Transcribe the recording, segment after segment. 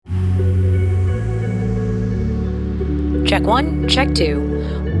Check 1, check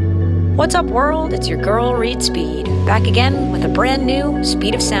 2. What's up, world? It's your girl, Reed Speed, back again with a brand new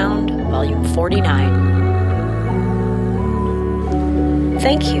Speed of Sound, Volume 49.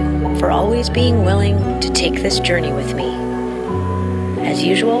 Thank you for always being willing to take this journey with me. As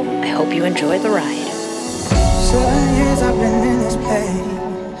usual, I hope you enjoy the ride. 7 years I've been in this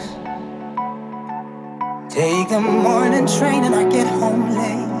place. Take the morning train and I get home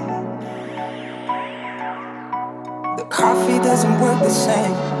late. The coffee doesn't work the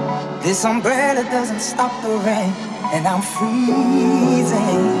same. This umbrella doesn't stop the rain. And I'm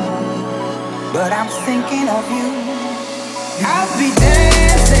freezing, but I'm thinking of you. I'll be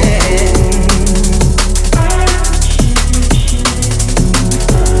dancing.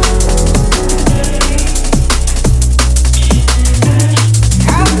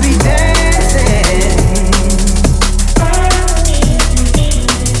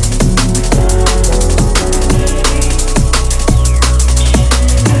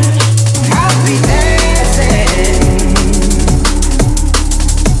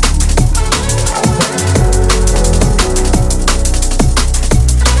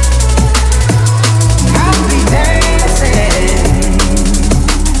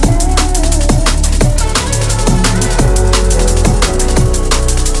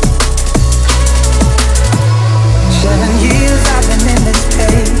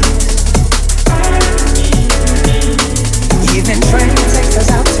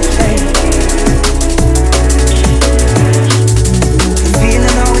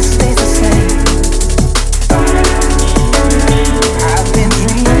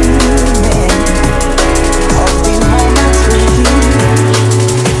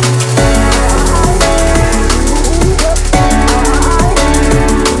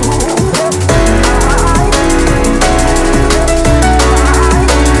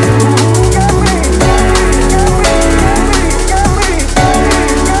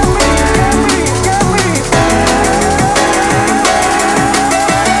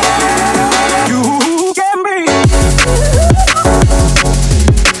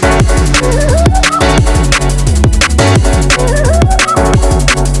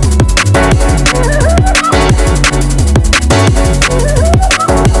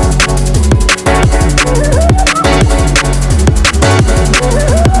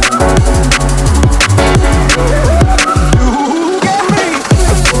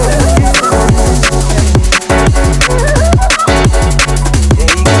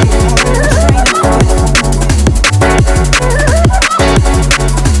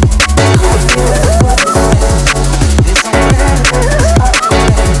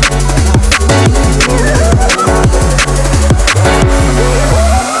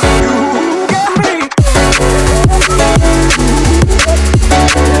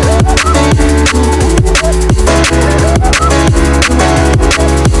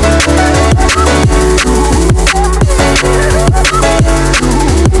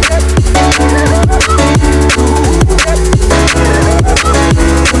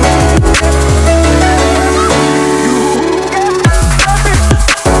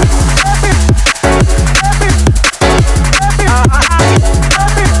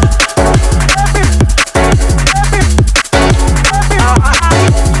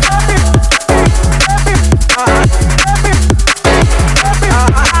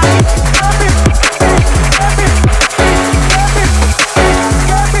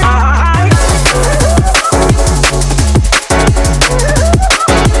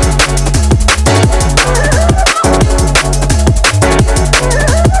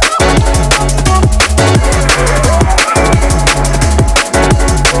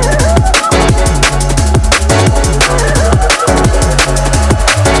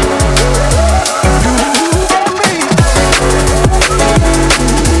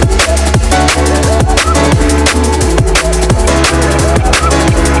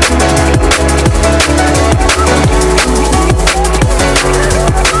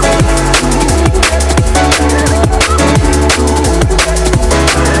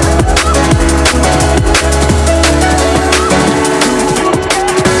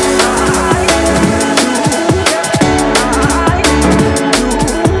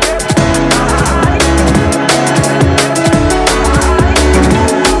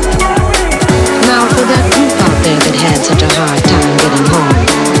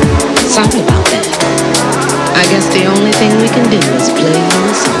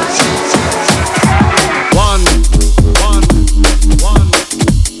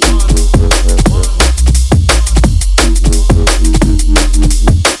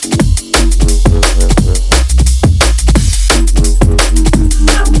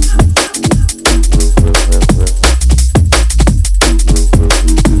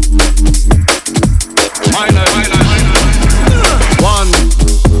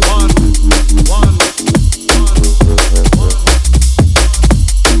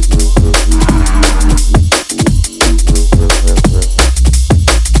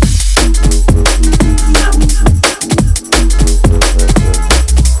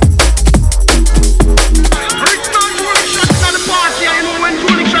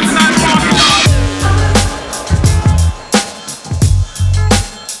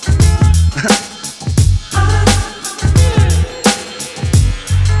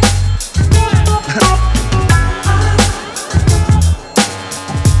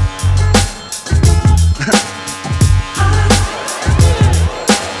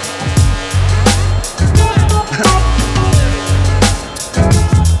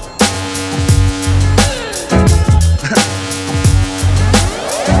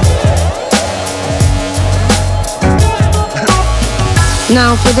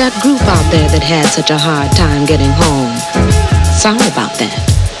 Now, for that group out there that had such a hard time getting home, sorry about that.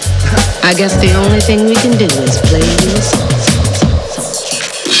 I guess the only thing we can do is play you a song.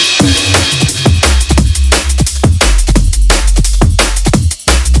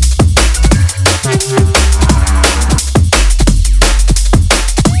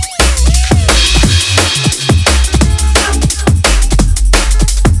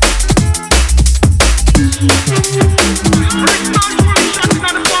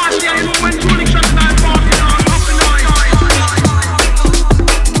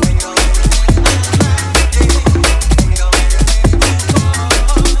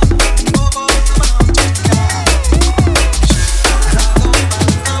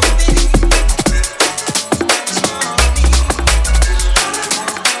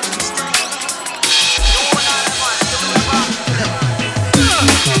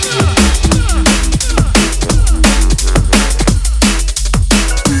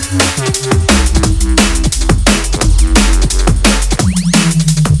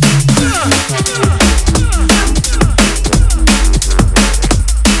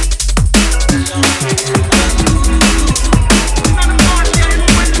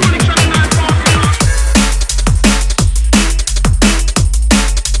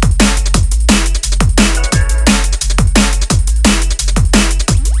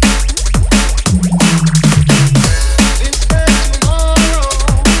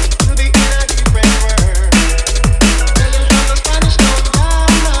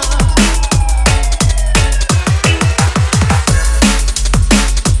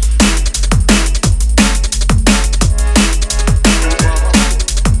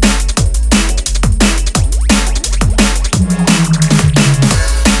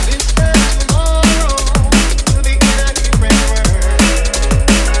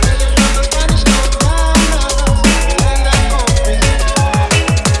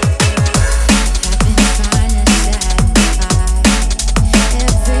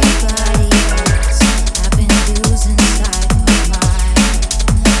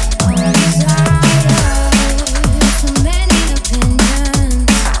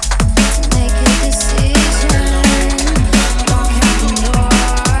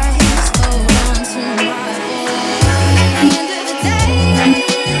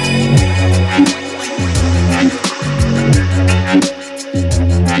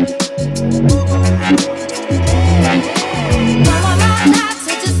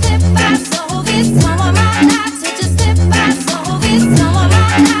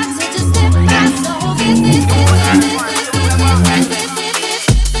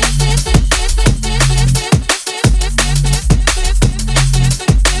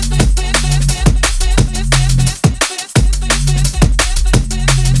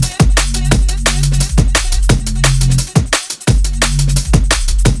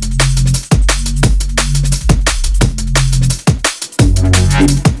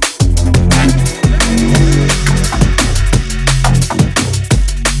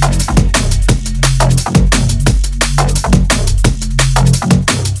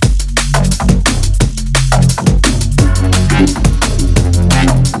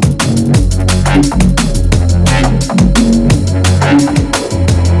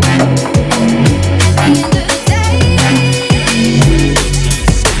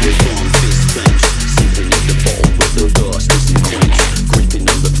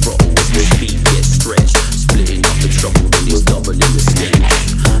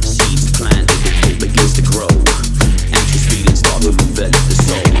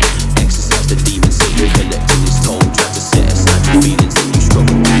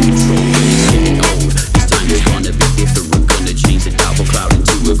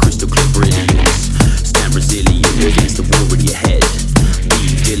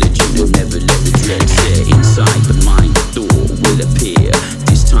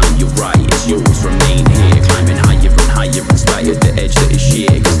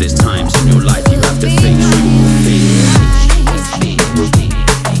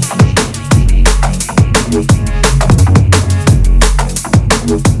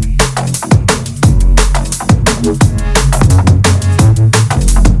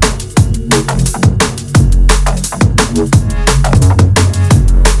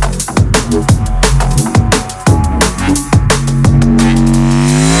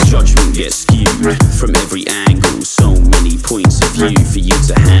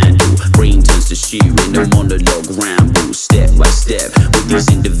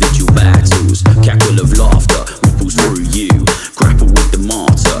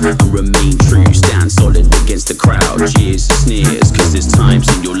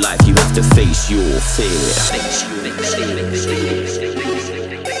 times in your life you have to face your fear.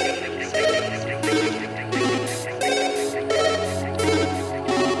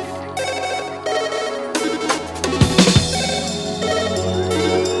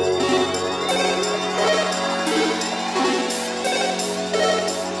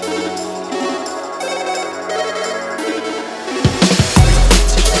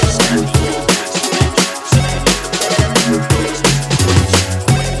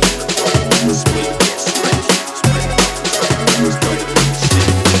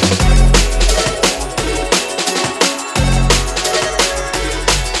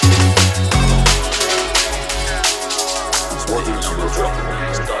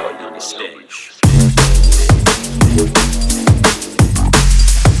 stench.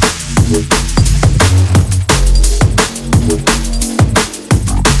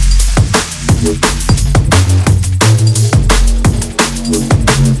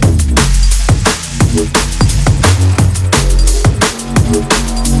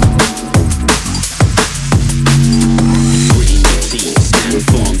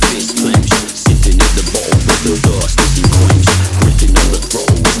 Sitting at the bowl with the dust isn't quenched. Gripping on the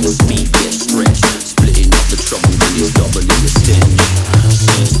throat as the speed gets stretched.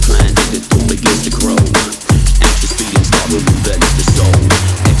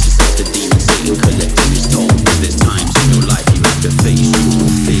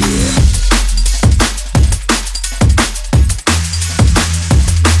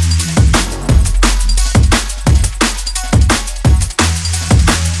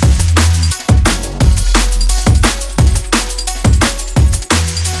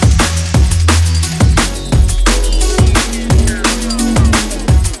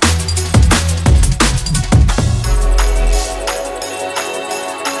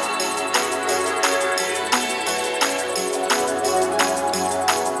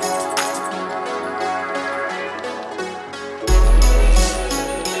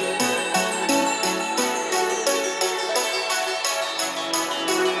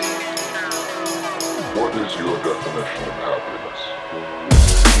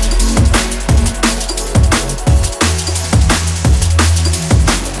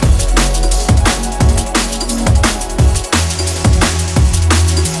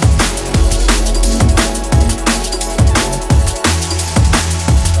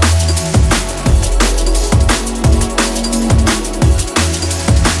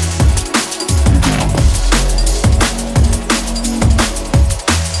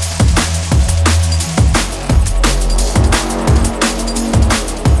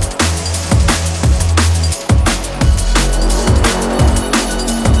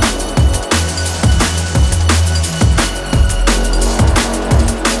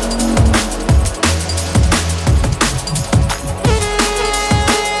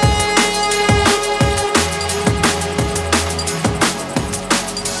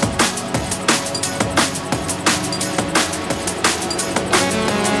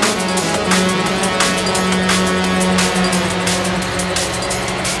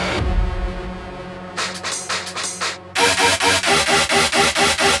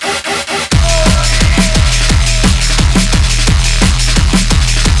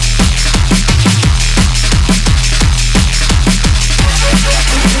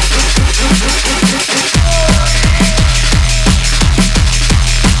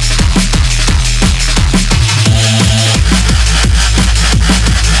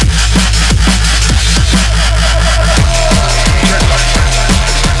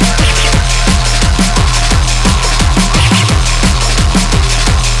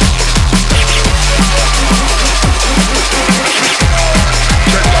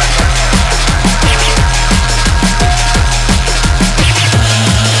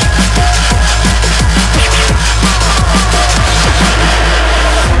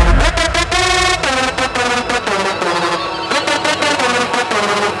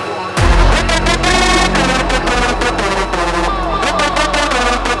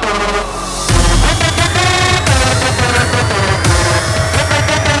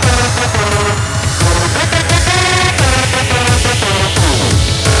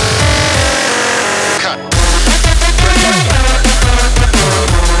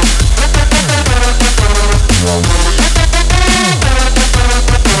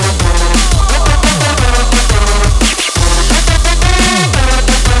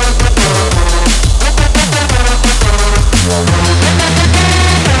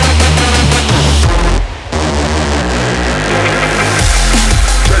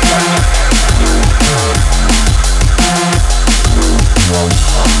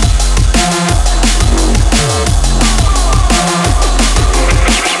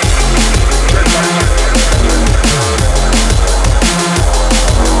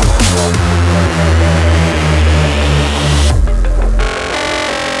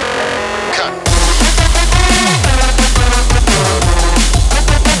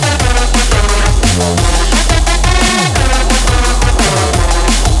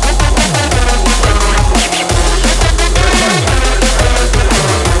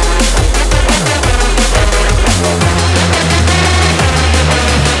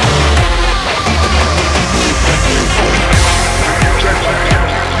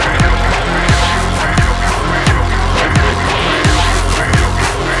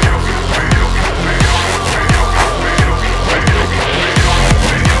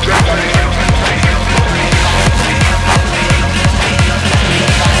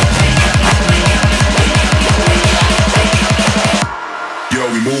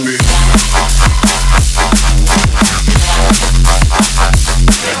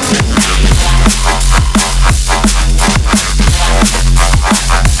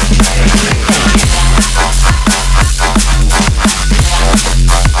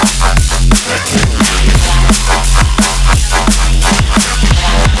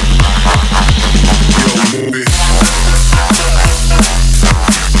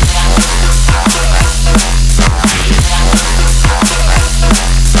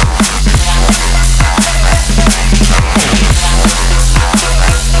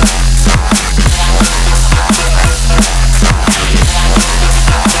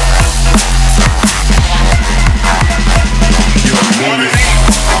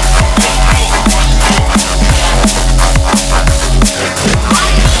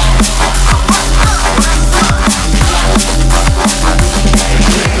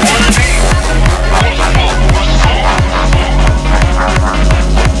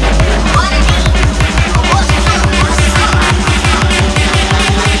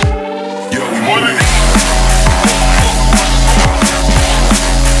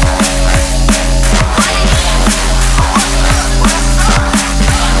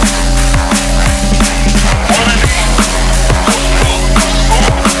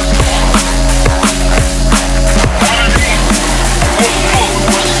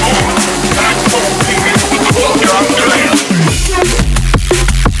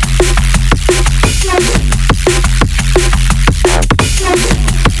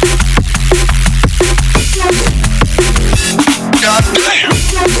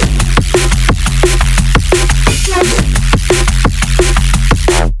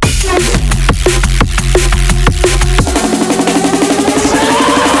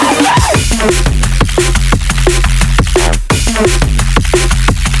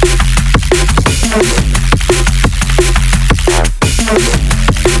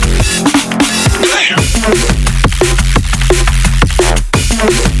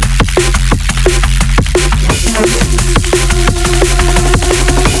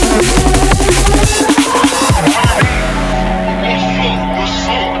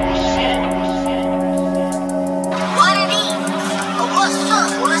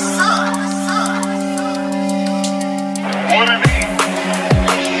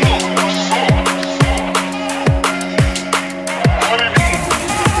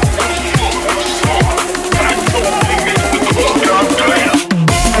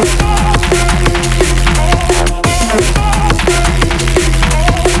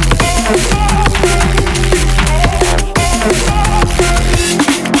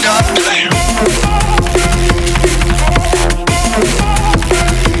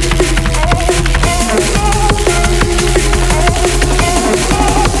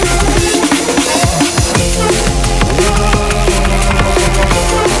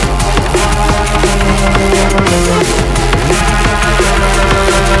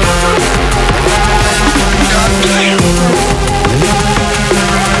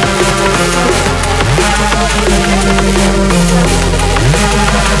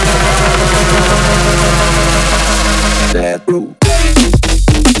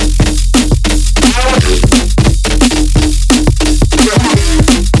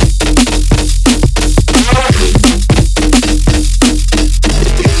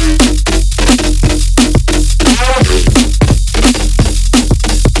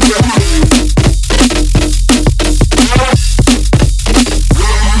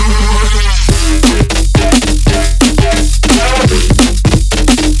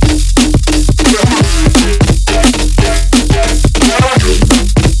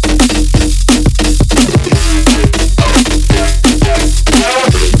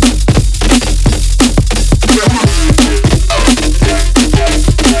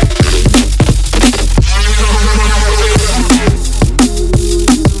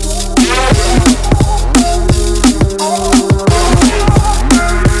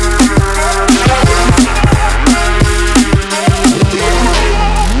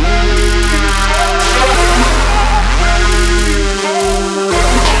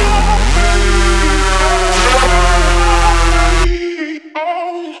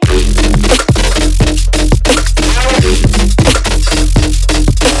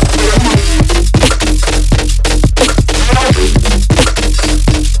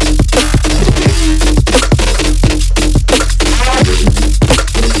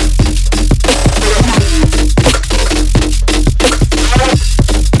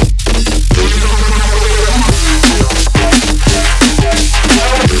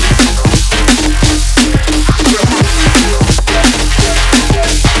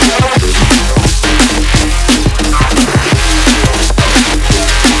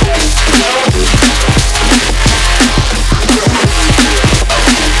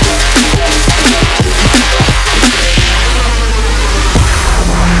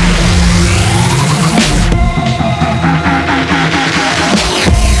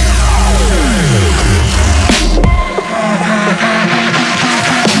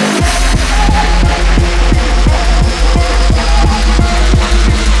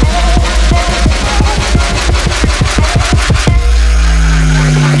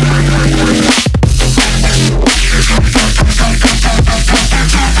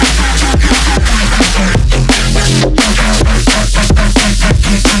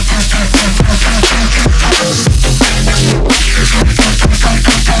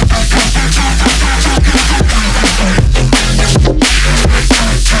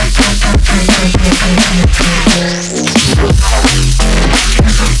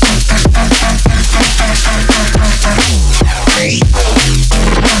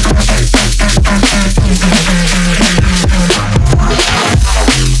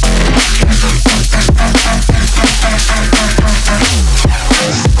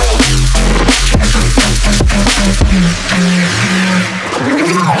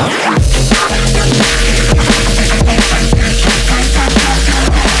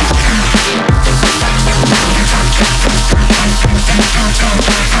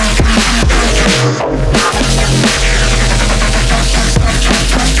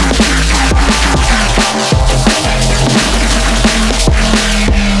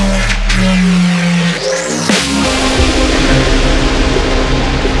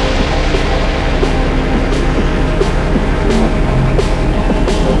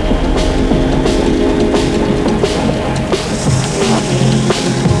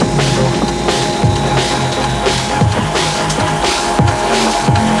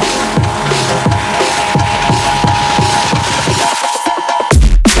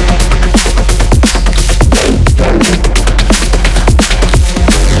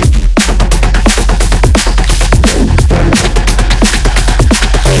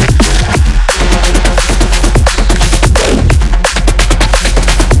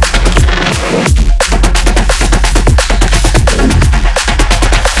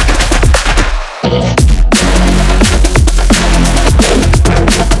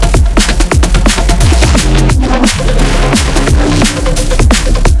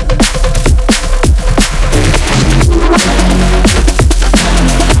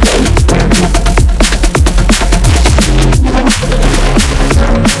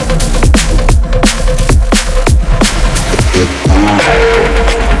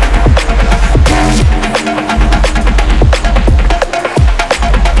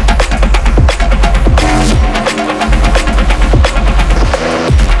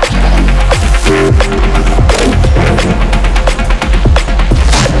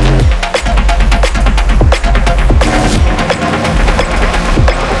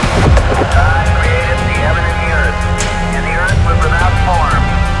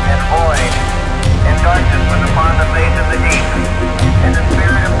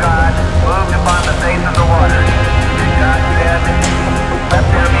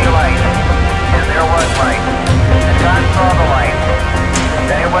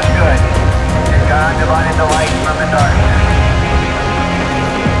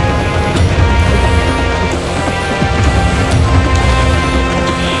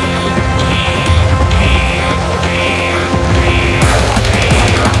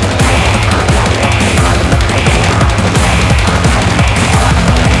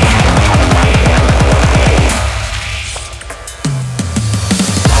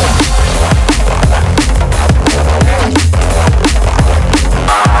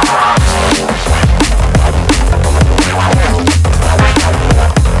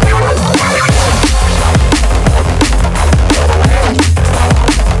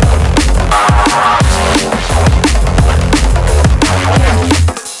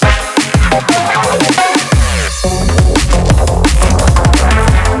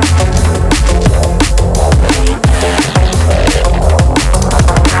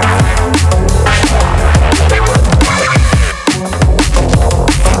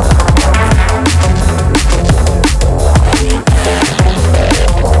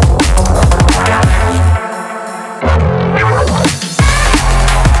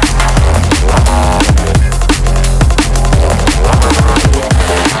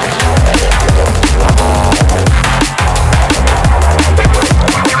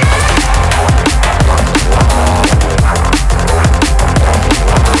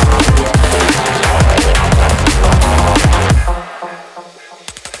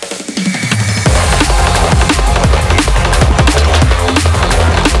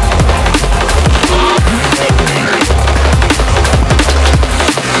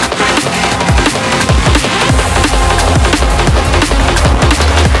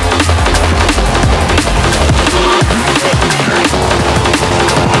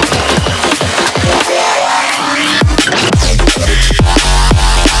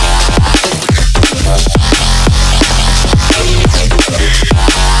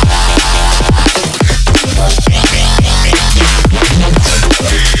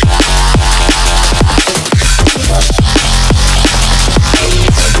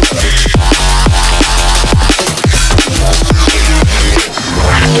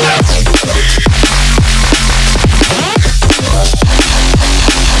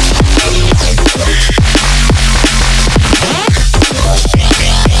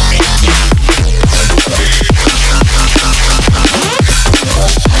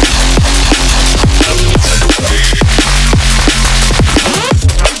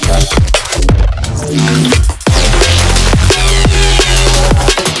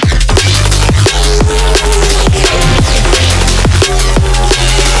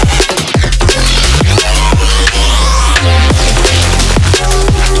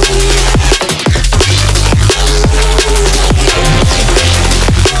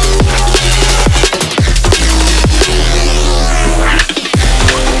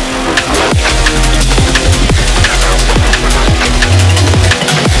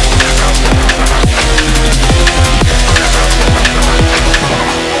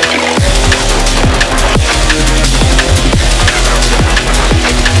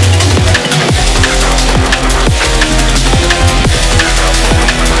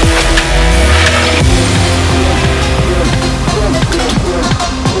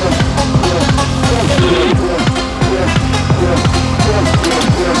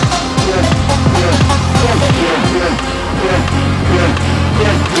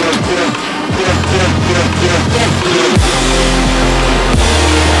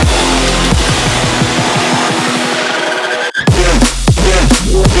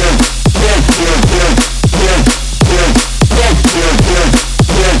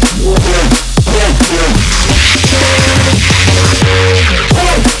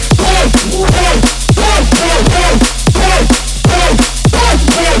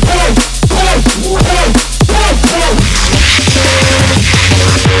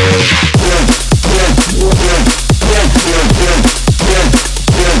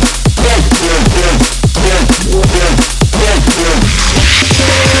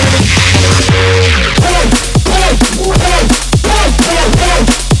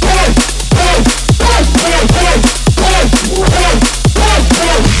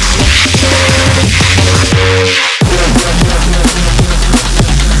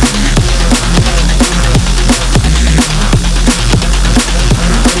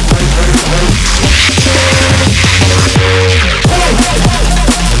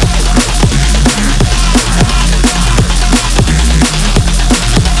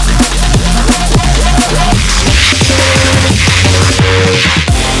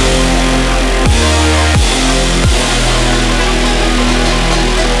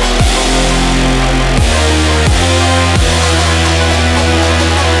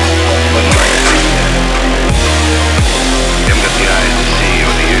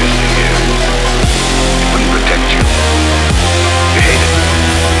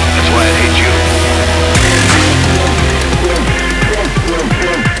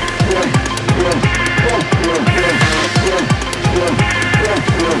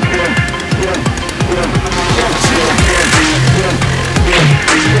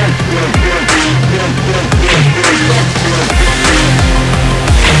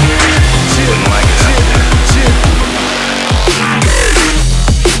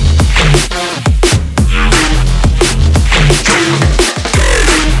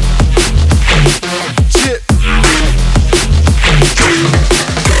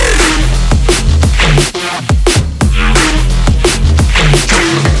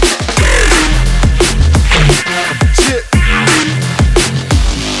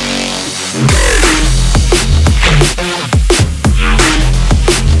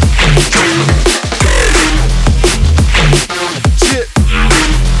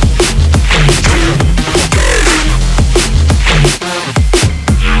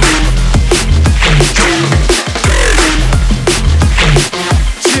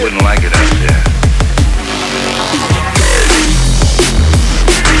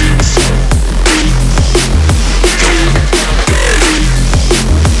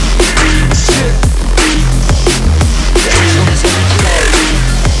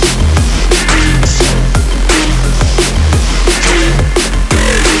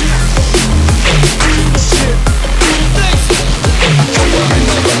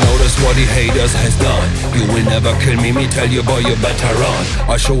 haters has done. You will never kill me, me tell you boy you better run.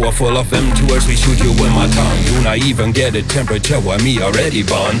 I show a full of them tours, we shoot you with my tongue. You not even get a temperature where me already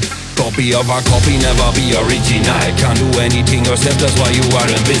bun. Copy of a copy, never be original. Can't do anything yourself, that's why you are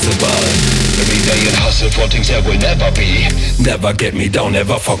invisible. Every day and hustle for things that will never be. Never get me down,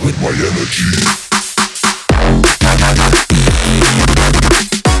 never fuck with my energy.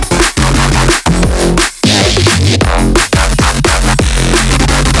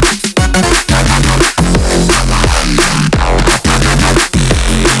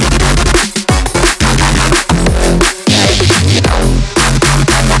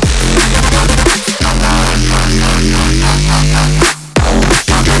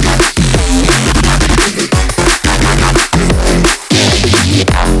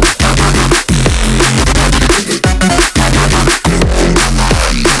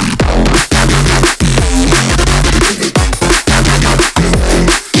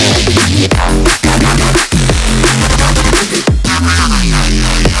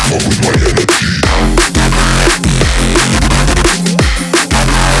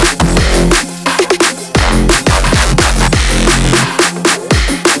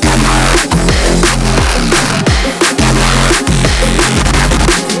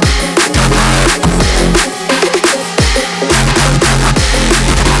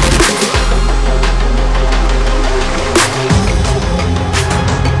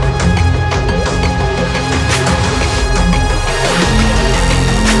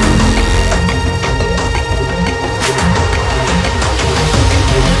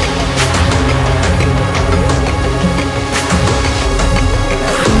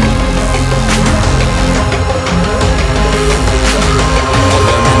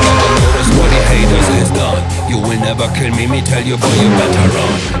 Tell you boy you better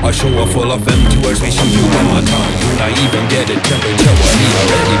run. I show a full of them tours, we shoot you with my tongue. You not even get a temperature when we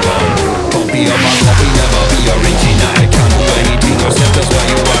already bun. Copy of my copy, never be original. Can't do anything yourself, that's why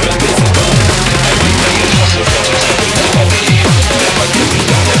you are invisible. Every day you hustle for things that will never be. Never get me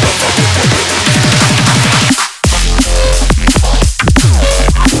down, never fuck with my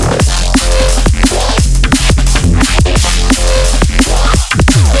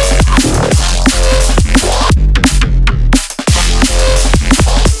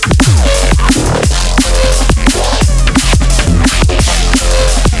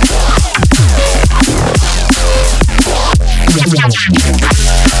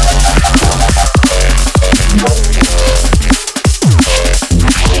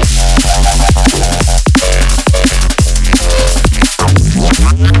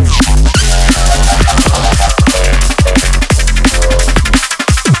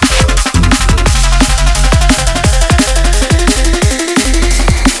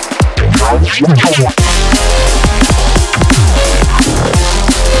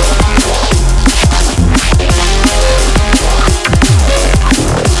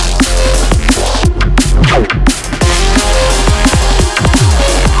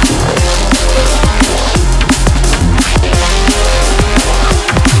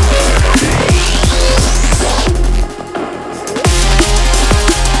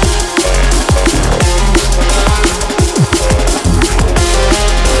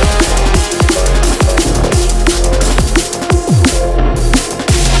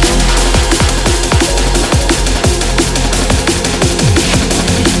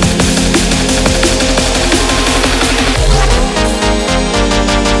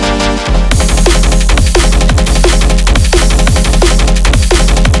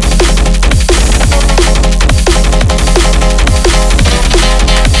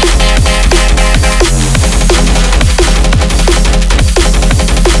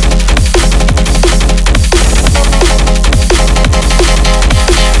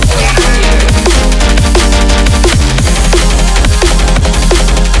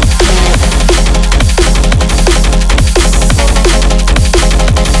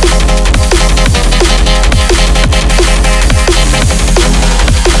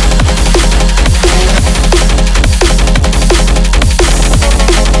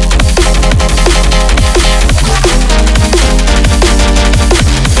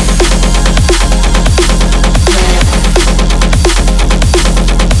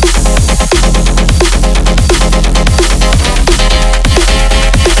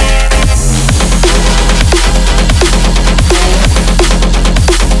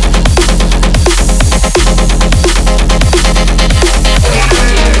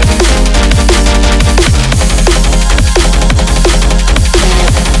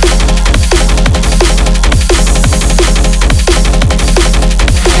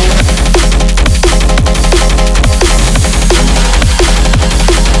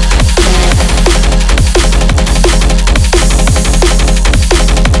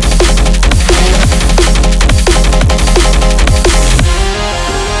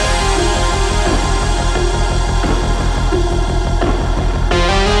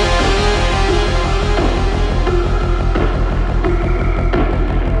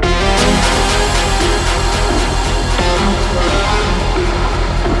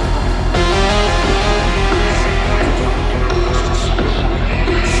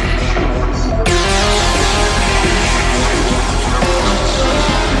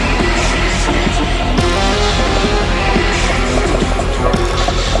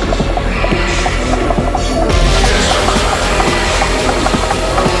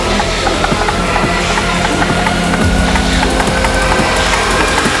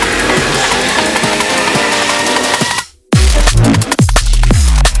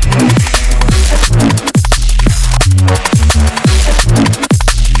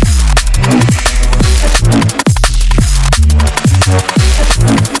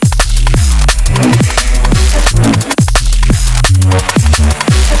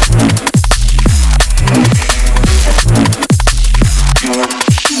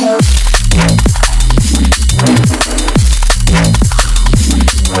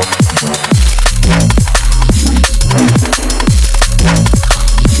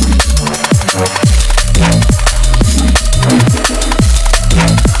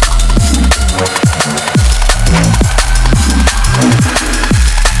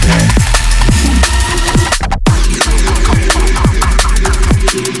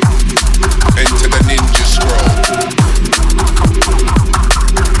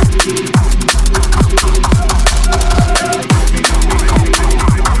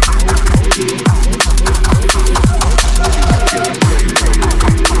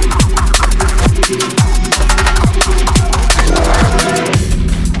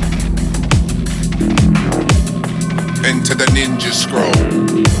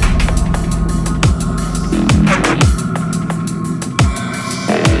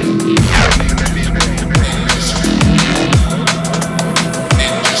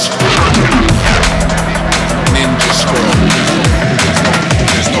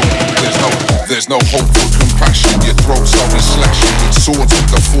There's no hope for compassion. Your throats are we slashing with swords of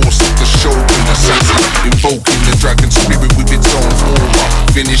the force of the shogun assassin, invoking the dragon spirit with its own aura.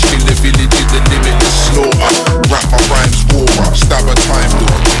 Finishing the village in the limitless slaughter. Wrap my rhymes water, stab a time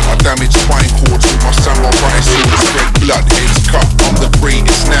lord. I damage spine cords with my samurai sword. Spread blood, heads cut. I'm the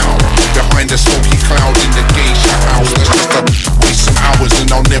greatest now. Behind the smoky cloud in the geisha house. That's just a waste some hours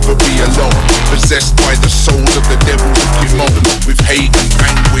and I'll never be alone. Possessed by the souls of the devil of Kimon. With hate and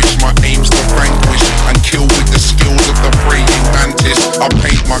anguish, my aim's to vanquish and kill with the skills of the praying mantis. I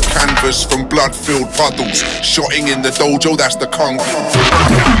paint my canvas from blood-filled puddles. Shotting in the dojo, that's the kung fu.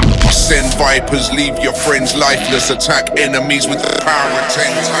 I send vipers, leave your friends lifeless. Attack enemies with the power of 10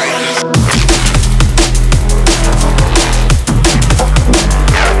 tigers.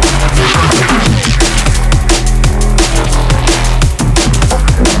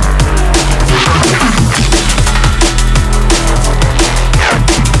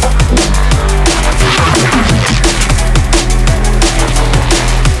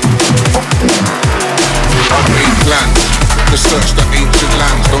 To search the ancient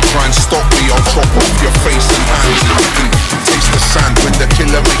lands, don't try and stop me, I'll chop off your face and hands. And you can taste the sand when the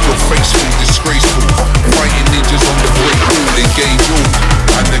killer make your face feel disgraceful. Fighting ninjas on the great wall, engage all,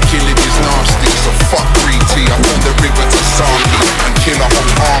 and the killing is nasty, so fuck green tea. I turn the river to sake and kill a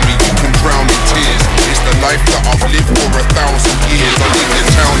whole army, you can drown in tears. It's the life that I've lived for 1,000 years. I leave the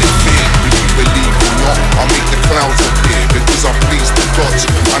town in fear, if you believe or not. I make the clouds appear because I please the gods,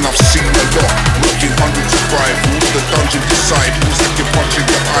 and I've seen a lot. Working hundreds of rivals, the dungeon disciples, like you're punching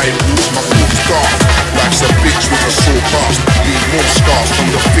your eyeballs. My thoughts dark, life's a bitch with a sore past. Leave more scars from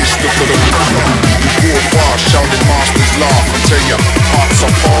the fist of the ruler. War bars, shouting masters laugh and tell you hearts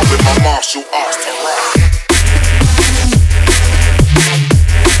are far with my martial arts to rock.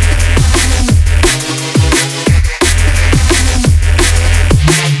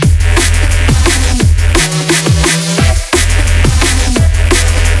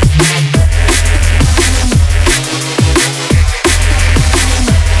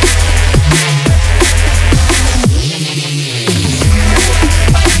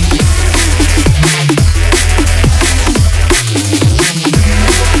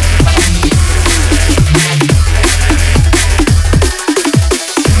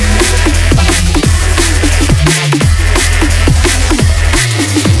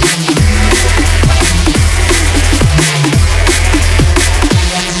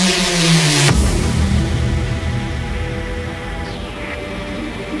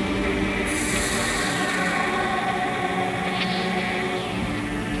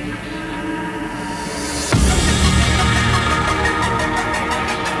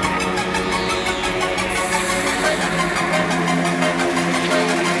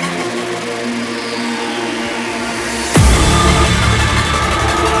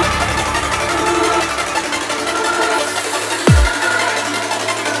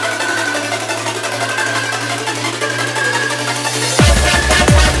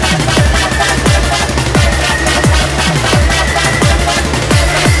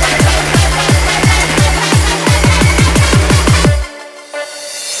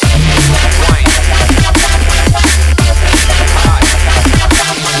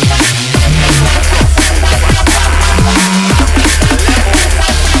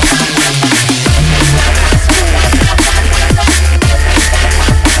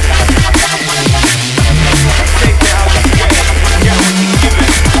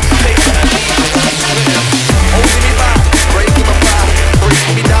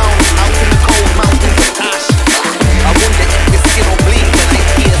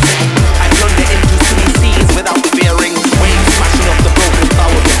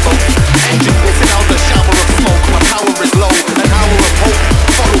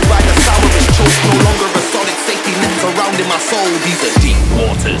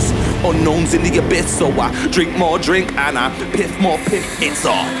 unknowns in the abyss. So I drink more drink and I piff more piff. It's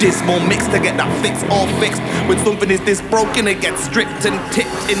a dismal mix to get that fix all fixed. When something is this broken, it gets stripped and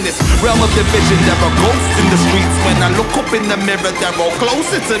tipped. In this realm of division, there are ghosts in the streets. When I look up in the mirror, they're all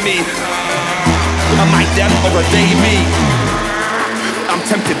closer to me. Am I them or are they me? I'm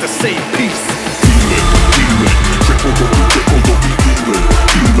tempted to say peace. Demon, triple double, triple double, demon,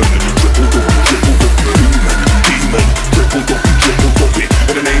 demon, triple double, triple double, demon, demon, triple double, triple double.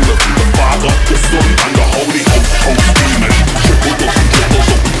 In the name of the Father, the Son, and the Holy Ghost, demon, triple double, triple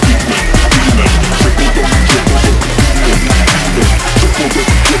double, demon, demon, triple double, triple double, demon, demon, triple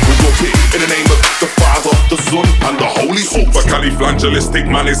double, triple double. In the name of the Father, the Son, and the Holy Ghost.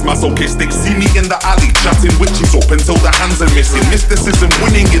 Supercalifragilistic, man is masochistic. See me in the alley, chatting witches up until the hands are missing. Mysticism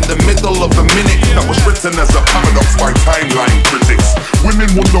winning in the middle of a minute. That was written as a paradox by timeline critics.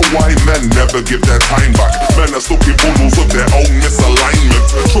 Women wonder why men never give their time back. Men are stuck in bundles of their own misalignment.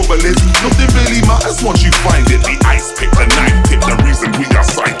 Trouble is, nothing really matters once you find it. The ice pick, the knife tip, the reason we are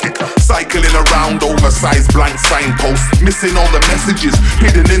psychic. Cycling around oversized blank signposts, missing all the messages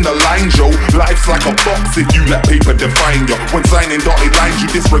hidden in the line, Joe. Life's like a box if you let paper define you. When signing dotted lines, you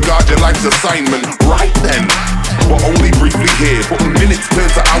disregard your life's assignment. Right then, we're only briefly here, but minutes turn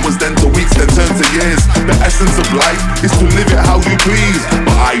to hours, then to weeks, then turn to years. The essence of life is to live it how you please.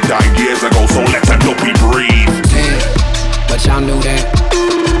 But I died years ago, so let a Duppy breathe. Damn, but y'all knew that.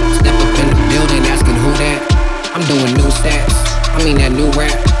 Step up in the building asking who that. I'm doing new stats, I mean that new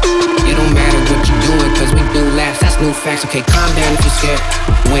rap. It don't matter what you doing, cause we do laps, that's new facts. Okay, calm down if you're scared.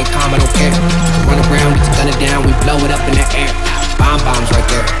 You ain't calm, I don't care. Run around, get your gun down, we blow it up in the air. Bombs right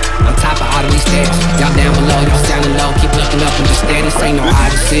there, on top of all of these stairs. Y'all down below, y'all sounding low, keep looking up and just stare. This ain't no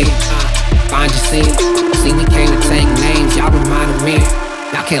odyssey. Find your seat. See, we came to take names, y'all reminded me.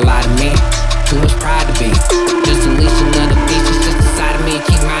 Y'all can't lie to me. Too much pride to be. Just unleash another beast, it's just inside of me.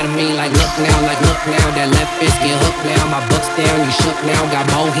 Keep reminding me, like look now, that left fist get hooked now. My buck's down, you shook now. Got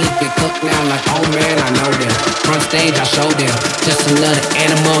bow heat, get cooked now. Like oh man, I know them. Front stage, I show them. Just another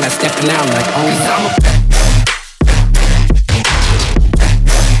animal that's stepping out like oh. Cause I'm a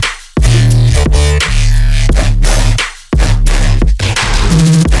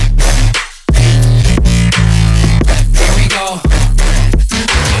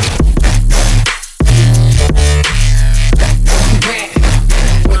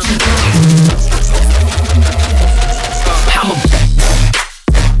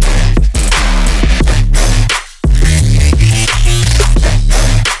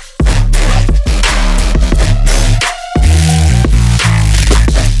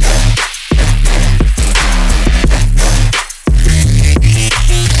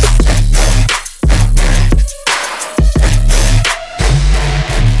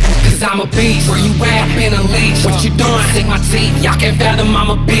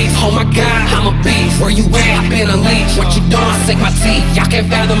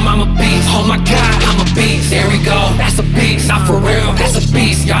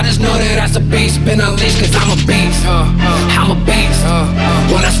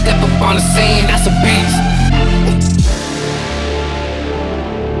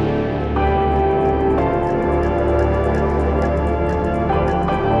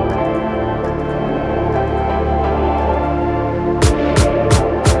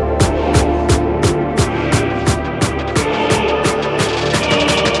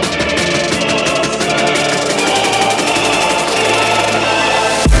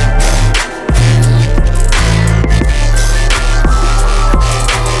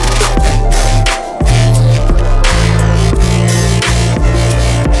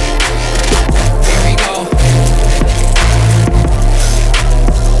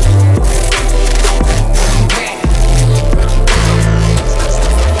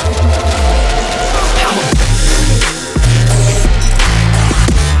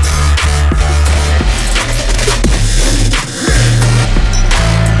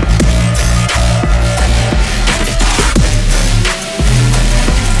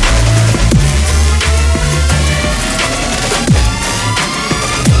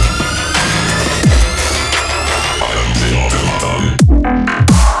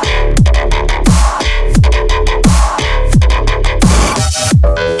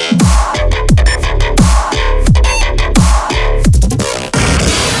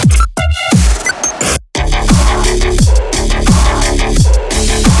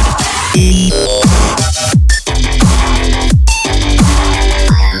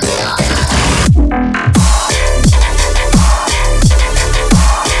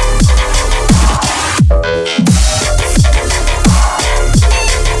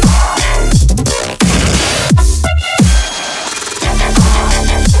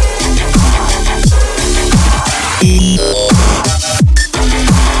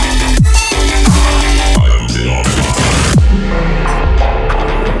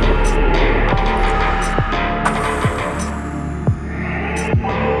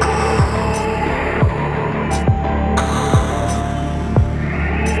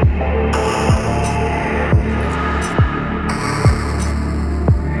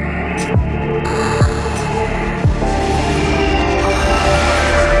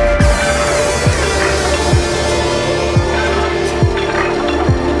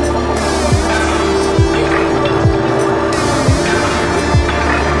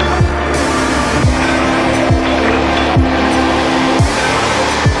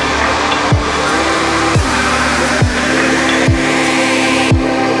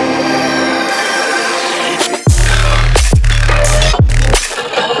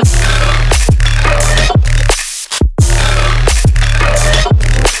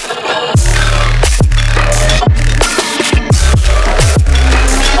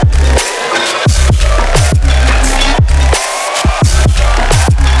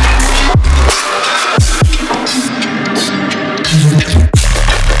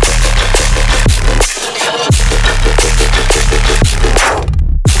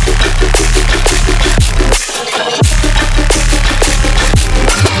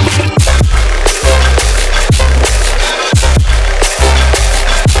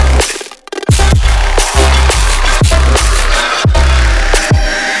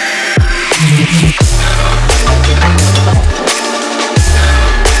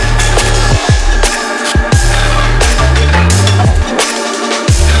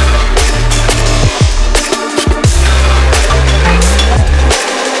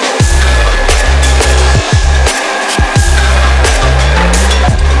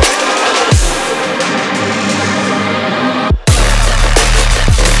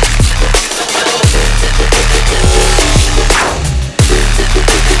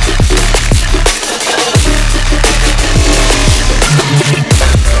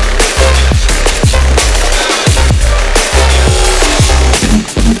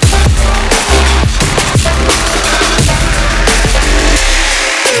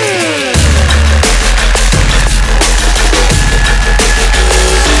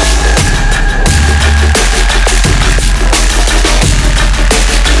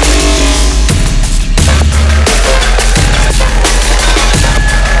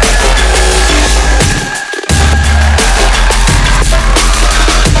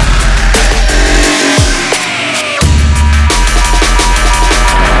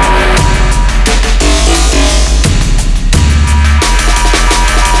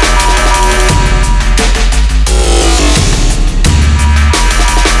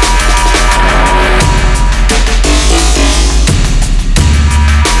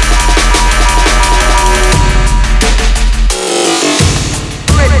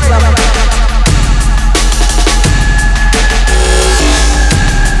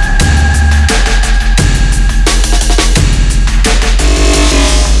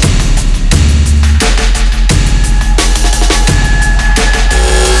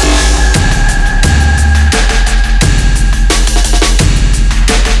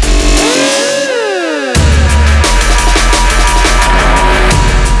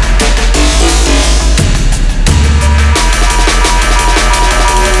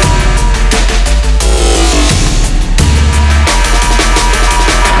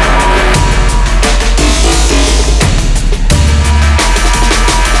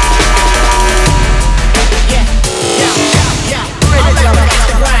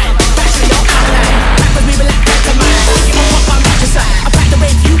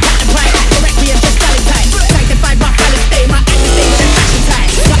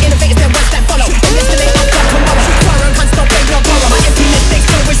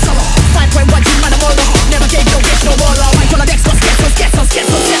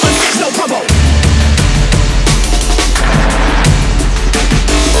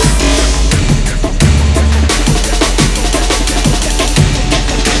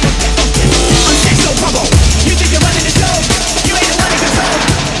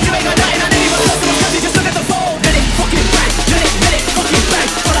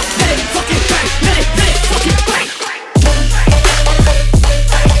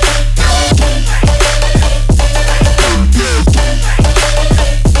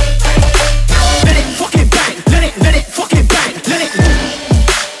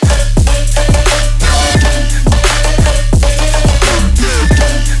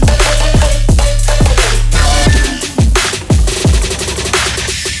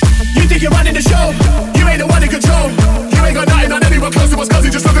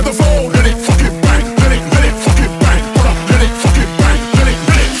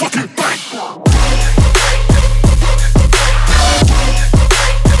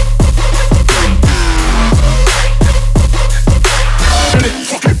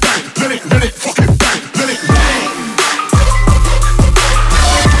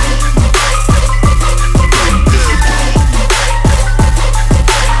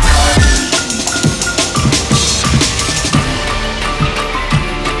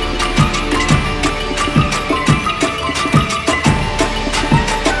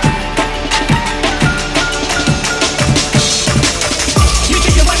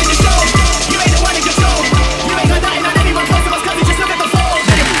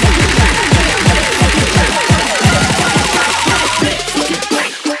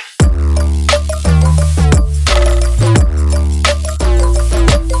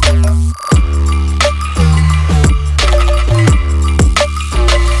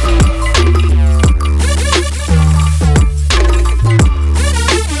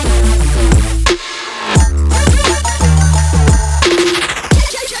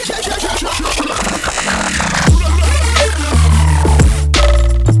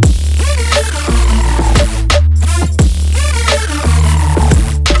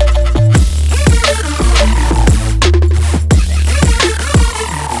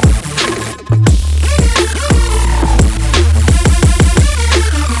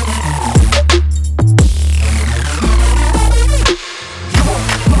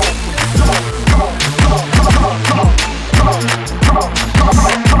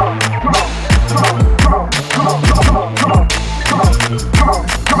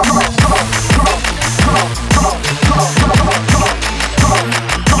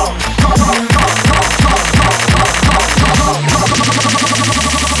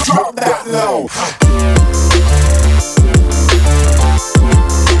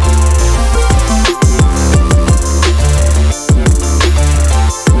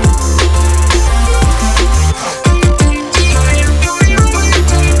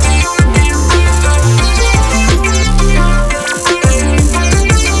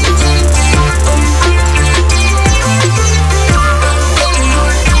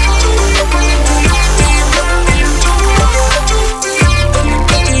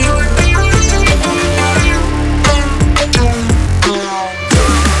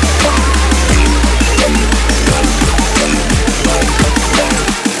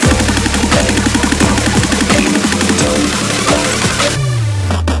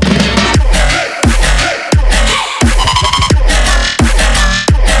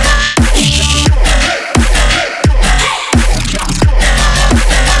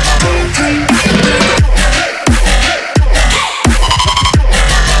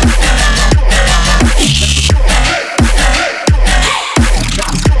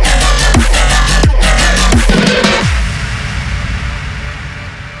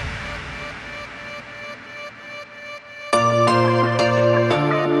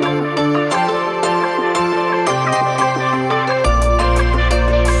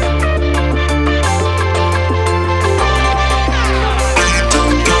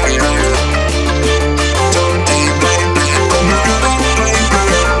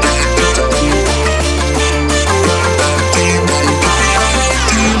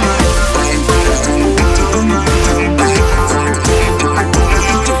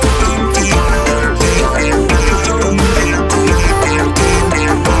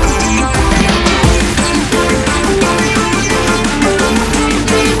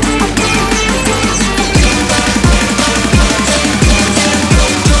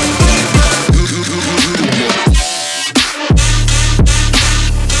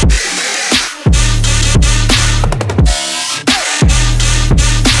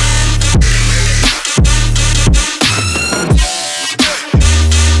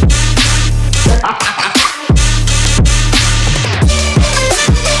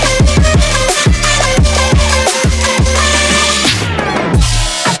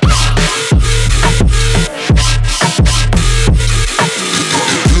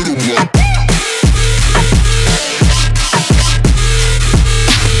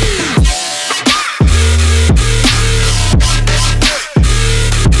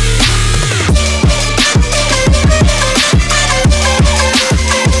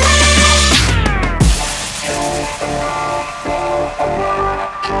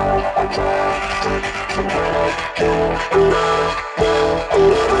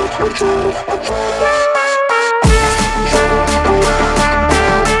control.